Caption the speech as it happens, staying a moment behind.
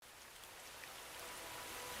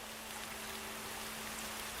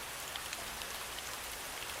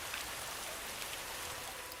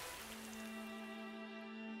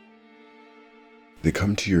They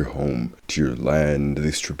come to your home, to your land,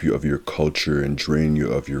 they strip you of your culture and drain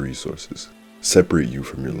you of your resources, separate you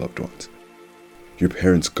from your loved ones. Your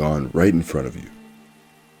parents gone right in front of you.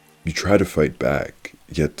 You try to fight back,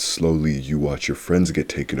 yet slowly you watch your friends get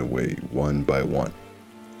taken away one by one.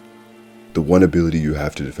 The one ability you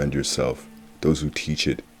have to defend yourself, those who teach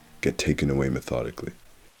it, get taken away methodically.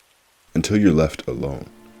 Until you're left alone.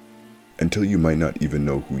 Until you might not even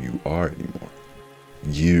know who you are anymore.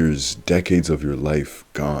 Years, decades of your life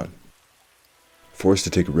gone. Forced to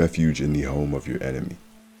take refuge in the home of your enemy.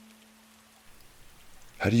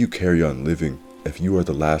 How do you carry on living if you are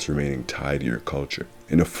the last remaining tie to your culture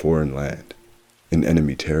in a foreign land, in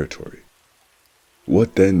enemy territory?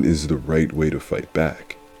 What then is the right way to fight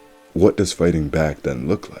back? What does fighting back then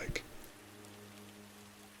look like?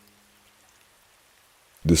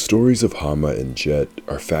 The stories of Hama and Jet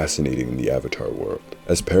are fascinating in the Avatar world,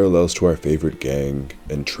 as parallels to our favorite gang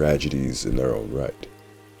and tragedies in their own right.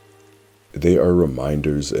 They are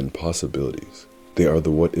reminders and possibilities. They are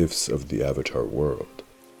the what-ifs of the Avatar world.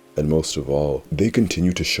 And most of all, they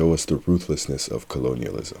continue to show us the ruthlessness of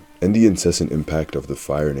colonialism, and the incessant impact of the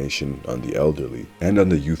Fire Nation on the elderly and on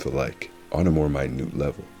the youth alike, on a more minute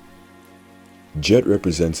level. Jet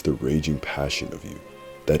represents the raging passion of youth.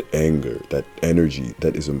 That anger, that energy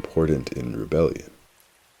that is important in rebellion.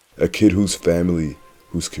 A kid whose family,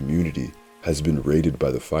 whose community has been raided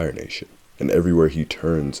by the Fire Nation, and everywhere he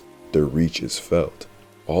turns, their reach is felt.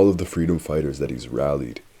 All of the freedom fighters that he's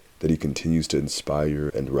rallied, that he continues to inspire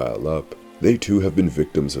and rile up, they too have been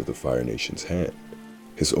victims of the Fire Nation's hand.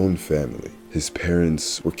 His own family, his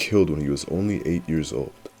parents were killed when he was only 8 years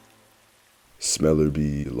old.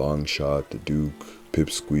 Smellerby, Longshot, the Duke,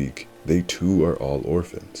 Pipsqueak, they too are all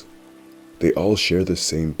orphans. They all share the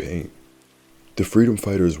same pain. The freedom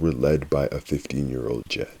fighters were led by a 15-year-old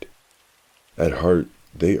Jet. At heart,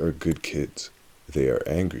 they are good kids. They are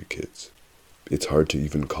angry kids. It's hard to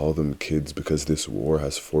even call them kids because this war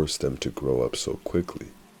has forced them to grow up so quickly.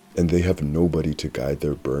 And they have nobody to guide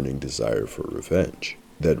their burning desire for revenge.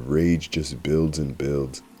 That rage just builds and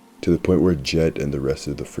builds to the point where Jet and the rest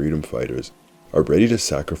of the freedom fighters are ready to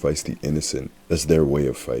sacrifice the innocent as their way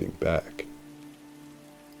of fighting back.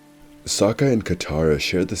 Sokka and Katara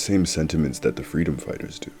share the same sentiments that the freedom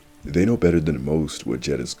fighters do. They know better than most what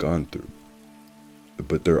Jet has gone through.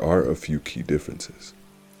 But there are a few key differences.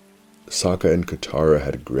 Sokka and Katara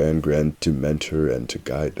had Gran to mentor and to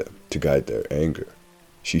guide them, to guide their anger.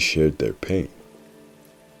 She shared their pain.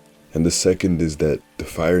 And the second is that the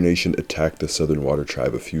Fire Nation attacked the Southern Water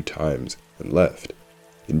Tribe a few times and left.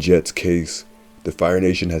 In Jet's case, the Fire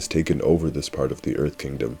Nation has taken over this part of the Earth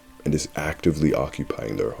Kingdom and is actively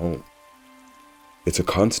occupying their home. It's a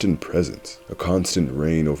constant presence, a constant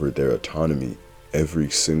reign over their autonomy every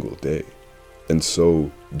single day. And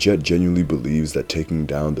so, Jet genuinely believes that taking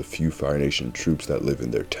down the few Fire Nation troops that live in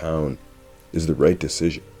their town is the right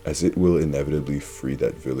decision, as it will inevitably free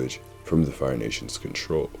that village from the Fire Nation's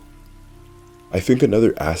control. I think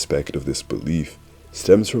another aspect of this belief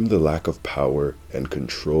stems from the lack of power and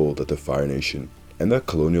control that the Fire Nation and that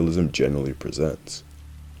colonialism generally presents.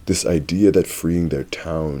 This idea that freeing their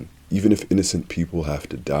town, even if innocent people have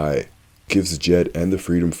to die, gives Jet and the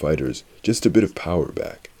freedom fighters just a bit of power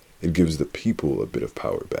back. It gives the people a bit of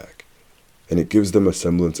power back. And it gives them a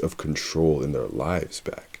semblance of control in their lives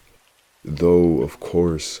back. Though, of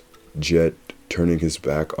course, Jet turning his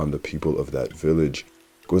back on the people of that village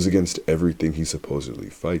goes against everything he supposedly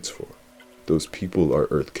fights for. Those people are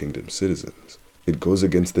Earth Kingdom citizens. It goes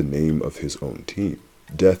against the name of his own team.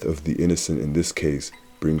 Death of the innocent in this case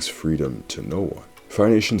brings freedom to no one. Fire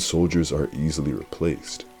Nation soldiers are easily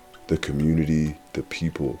replaced. The community, the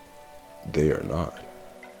people, they are not.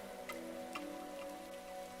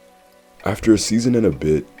 After a season and a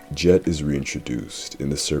bit, Jet is reintroduced in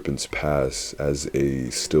the Serpent's Pass as a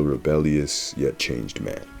still rebellious yet changed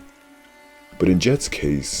man. But in Jet's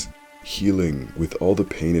case, healing with all the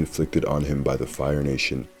pain inflicted on him by the Fire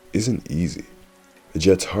Nation isn't easy.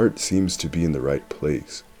 Jet's heart seems to be in the right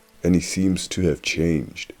place, and he seems to have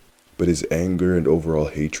changed, but his anger and overall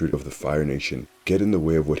hatred of the Fire Nation get in the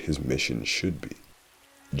way of what his mission should be.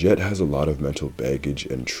 Jet has a lot of mental baggage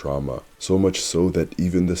and trauma, so much so that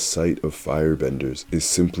even the sight of firebenders is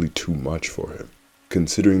simply too much for him,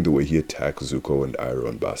 considering the way he attacks Zuko and Iroh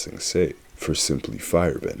and Ba Sing Se for simply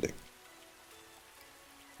firebending.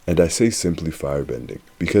 And I say simply firebending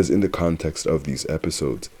because in the context of these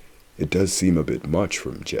episodes, it does seem a bit much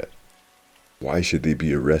from Jet. Why should they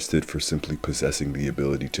be arrested for simply possessing the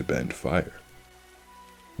ability to bend fire?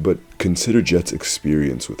 But consider Jet's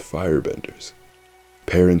experience with firebenders.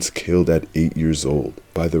 Parents killed at 8 years old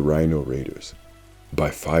by the Rhino Raiders, by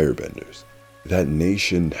firebenders. That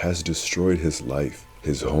nation has destroyed his life,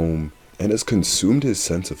 his home, and has consumed his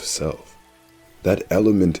sense of self. That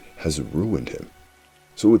element has ruined him.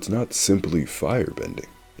 So it's not simply firebending.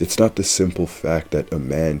 It's not the simple fact that a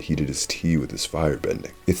man heated his tea with his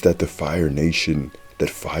firebending. It's that the Fire Nation, that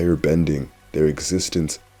firebending, their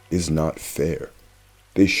existence is not fair.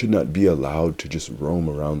 They should not be allowed to just roam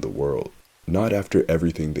around the world, not after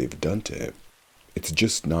everything they've done to him. It's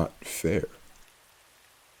just not fair.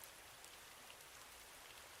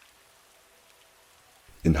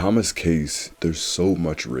 In Hama's case, there's so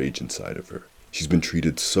much rage inside of her. She's been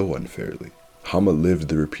treated so unfairly. Hama lived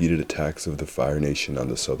the repeated attacks of the Fire Nation on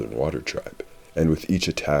the Southern Water Tribe, and with each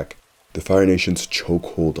attack, the Fire Nation's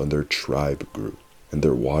chokehold on their tribe grew, and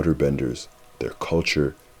their waterbenders, their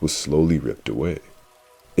culture, was slowly ripped away.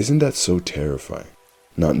 Isn't that so terrifying?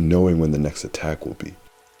 Not knowing when the next attack will be,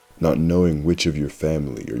 not knowing which of your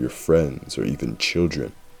family or your friends or even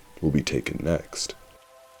children will be taken next.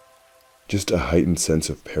 Just a heightened sense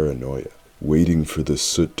of paranoia, waiting for the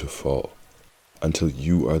soot to fall, until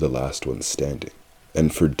you are the last one standing.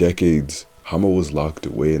 And for decades, Hama was locked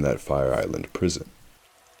away in that Fire Island prison.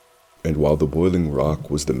 And while the Boiling Rock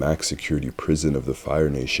was the max security prison of the Fire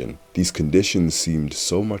Nation, these conditions seemed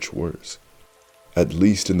so much worse. At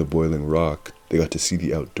least in the Boiling Rock, they got to see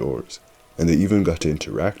the outdoors, and they even got to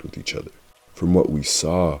interact with each other. From what we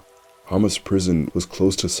saw, Hama's prison was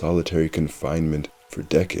close to solitary confinement for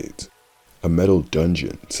decades. A metal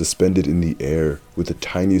dungeon suspended in the air with the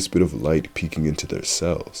tiniest bit of light peeking into their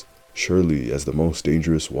cells. Surely, as the most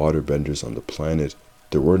dangerous waterbenders on the planet,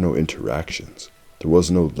 there were no interactions. There was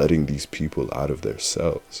no letting these people out of their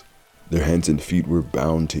cells. Their hands and feet were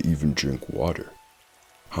bound to even drink water.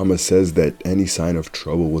 Hama says that any sign of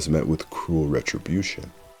trouble was met with cruel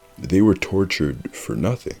retribution. They were tortured for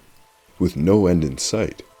nothing, with no end in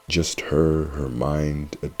sight. Just her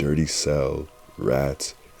mind, a dirty cell,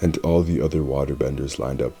 rats, and all the other waterbenders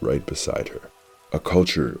lined up right beside her. A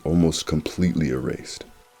culture almost completely erased.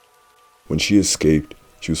 When she escaped,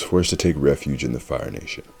 she was forced to take refuge in the Fire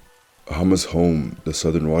Nation. Hama's home, the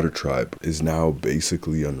Southern Water Tribe, is now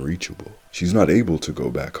basically unreachable. She's not able to go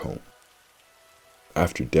back home.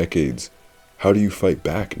 After decades, how do you fight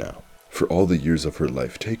back now? For all the years of her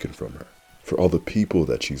life taken from her, for all the people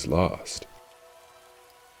that she's lost.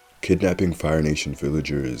 Kidnapping Fire Nation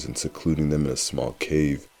villagers and secluding them in a small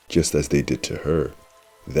cave, just as they did to her,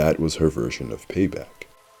 that was her version of payback.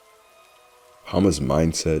 Hama's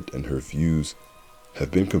mindset and her views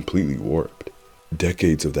have been completely warped.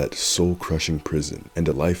 Decades of that soul-crushing prison and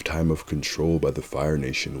a lifetime of control by the Fire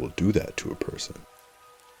Nation will do that to a person.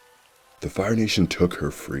 The Fire Nation took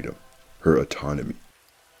her freedom, her autonomy.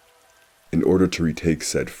 In order to retake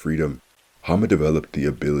said freedom, Hama developed the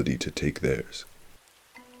ability to take theirs.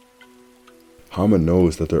 Hama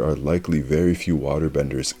knows that there are likely very few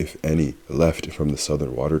waterbenders, if any, left from the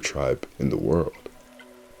Southern Water Tribe in the world.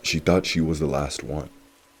 She thought she was the last one.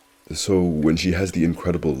 So when she has the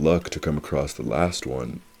incredible luck to come across the last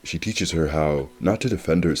one, she teaches her how not to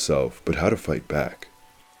defend herself, but how to fight back.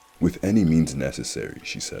 With any means necessary,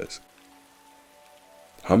 she says.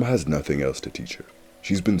 Hama has nothing else to teach her.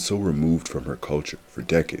 She's been so removed from her culture for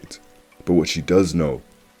decades. But what she does know,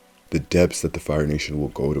 the depths that the Fire Nation will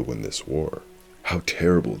go to win this war. How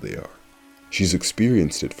terrible they are. She's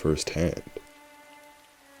experienced it firsthand.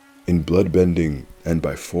 In bloodbending and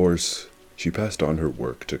by force, she passed on her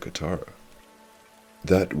work to Katara.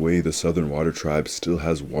 That way the Southern Water Tribe still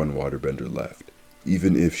has one waterbender left,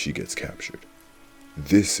 even if she gets captured.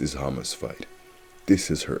 This is Hama's fight. This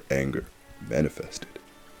is her anger manifested.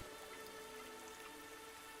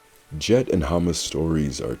 Jet and Hama's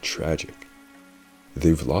stories are tragic.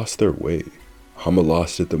 They've lost their way. Hama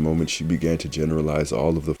lost it the moment she began to generalize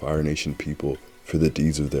all of the Fire Nation people for the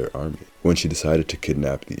deeds of their army, when she decided to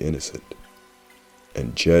kidnap the innocent.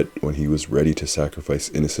 And Jet when he was ready to sacrifice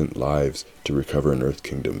innocent lives to recover an Earth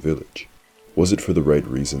Kingdom village. Was it for the right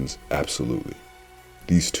reasons? Absolutely.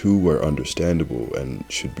 These two are understandable and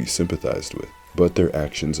should be sympathized with, but their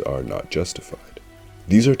actions are not justified.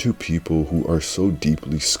 These are two people who are so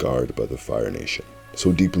deeply scarred by the Fire Nation,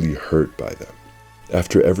 so deeply hurt by them.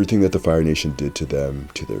 After everything that the Fire Nation did to them,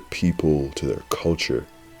 to their people, to their culture,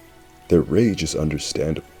 their rage is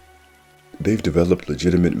understandable. They've developed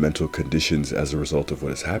legitimate mental conditions as a result of what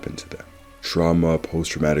has happened to them. Trauma,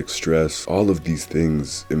 post-traumatic stress, all of these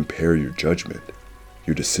things impair your judgment,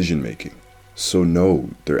 your decision-making. So no,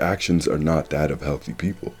 their actions are not that of healthy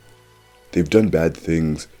people. They've done bad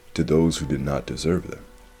things to those who did not deserve them.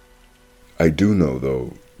 I do know,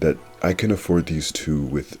 though, that I can afford these two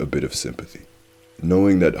with a bit of sympathy,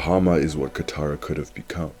 knowing that Hama is what Katara could have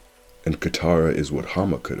become, and Katara is what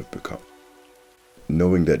Hama could have become.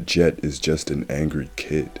 knowing that Jet is just an angry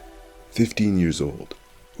kid, 15 years old,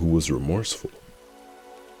 who was remorseful.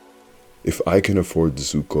 If I can afford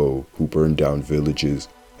Zuko, who burned down villages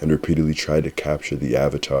and repeatedly tried to capture the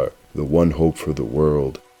Avatar, the one hope for the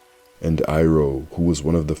world, and Iroh, who was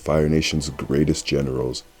one of the Fire Nation's greatest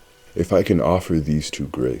generals, if I can offer these two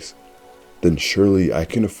grace, then surely I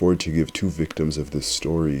can afford to give two victims of this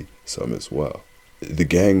story some as well. The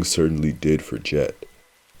gang certainly did for Jet.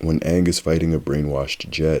 When Aang is fighting a brainwashed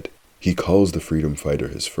Jet, he calls the freedom fighter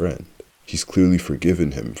his friend. He's clearly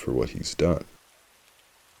forgiven him for what he's done.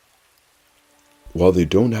 While they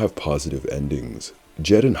don't have positive endings,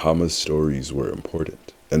 Jet and Hama's stories were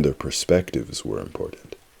important, and their perspectives were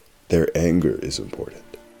important. Their anger is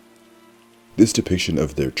important. This depiction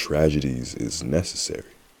of their tragedies is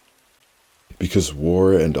necessary, because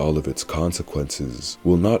war and all of its consequences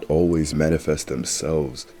will not always manifest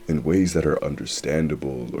themselves in ways that are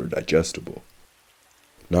understandable or digestible.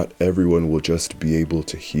 Not everyone will just be able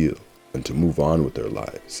to heal and to move on with their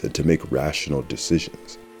lives and to make rational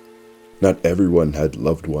decisions. Not everyone had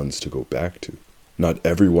loved ones to go back to. Not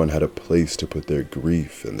everyone had a place to put their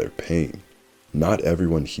grief and their pain. Not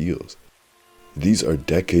everyone heals. These are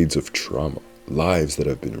decades of trauma, lives that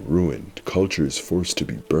have been ruined, cultures forced to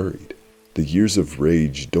be buried. The years of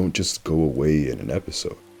rage don't just go away in an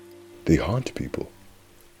episode. They haunt people.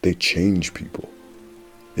 They change people.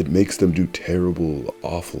 It makes them do terrible,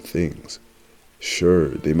 awful things. Sure,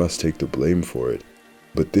 they must take the blame for it,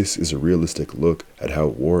 but this is a realistic look at how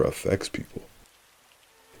war affects people.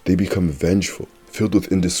 They become vengeful, filled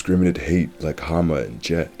with indiscriminate hate like Hama and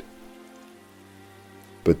Jet.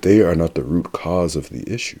 But they are not the root cause of the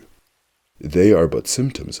issue. They are but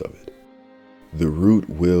symptoms of it. The root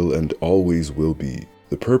will and always will be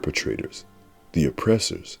the perpetrators, the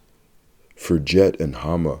oppressors. For Jet and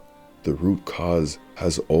Hama, the root cause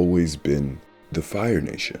has always been the Fire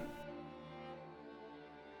Nation.